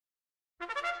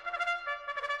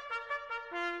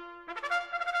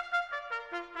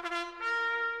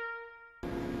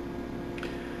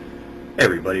Hey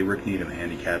everybody, Rick Needham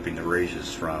handicapping the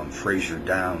races from Fraser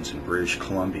Downs in British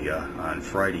Columbia on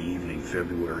Friday evening,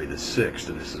 February the 6th,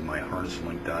 and this is my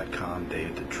harnesslink.com,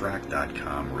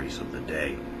 dayatthetrack.com race of the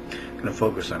day. I'm going to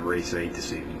focus on race 8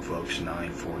 this evening, folks,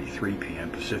 9:43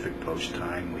 p.m. Pacific Post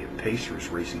time. We have Pacers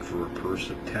racing for a purse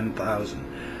of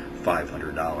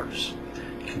 $10,500.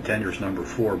 Contenders number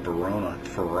 4, Verona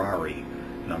Ferrari,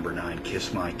 number 9,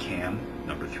 Kiss My Cam,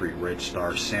 number 3, Red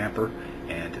Star Samper,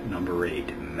 and number 8,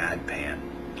 Madpan.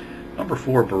 Number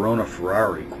 4, Verona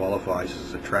Ferrari, qualifies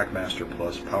as a Trackmaster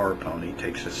Plus Power Pony,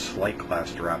 takes a slight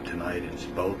class drop tonight, and is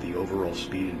both the overall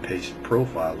speed and pace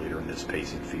profile leader in this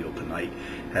pacing field tonight,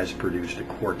 has produced a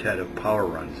quartet of power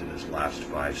runs in his last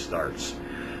 5 starts.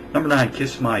 Number 9,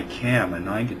 Kiss My Cam, a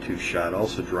 9-2 shot,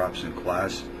 also drops in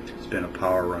class. Has been a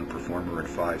power run performer at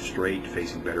 5 straight,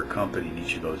 facing better company in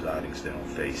each of those outings than he'll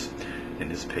face in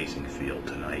this pacing field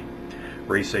tonight.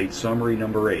 Race 8 summary,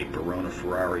 number 8, Verona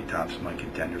Ferrari tops my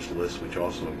contenders list, which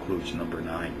also includes number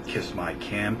 9, Kiss My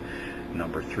Cam,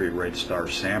 number 3, Red Star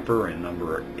Samper, and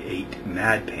number 8,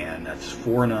 Madpan. That's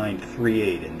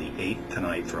 4-9-3-8 in the 8th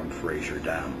tonight from Fraser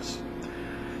Downs.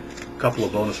 A couple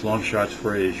of bonus long shots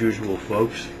for you as usual,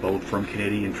 folks, both from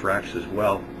Canadian tracks as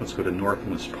well. Let's go to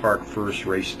Northlands Park first,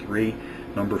 race 3,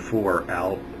 number 4,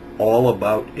 All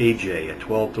About AJ, a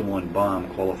 12-1 bomb,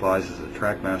 qualifies as a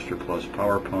Trackmaster Plus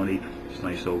Power Pony. It's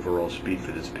nice overall speed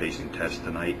for this pacing test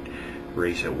tonight.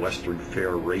 Race at Western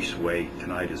Fair Raceway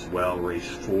tonight as well. Race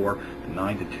 4,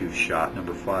 9-2 shot.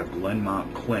 Number 5,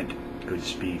 Glenmont Clint, good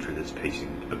speed for this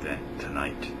pacing event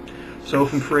tonight. So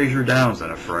from Fraser Downs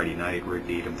on a Friday night, Rick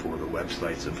Needham for the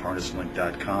websites of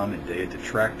harnesslink.com and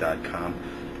dayatthetrack.com.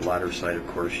 The latter site, of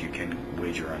course, you can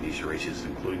wager on these races,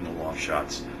 including the long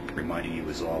shots, reminding you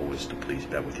as always to please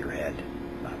bet with your head,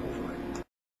 not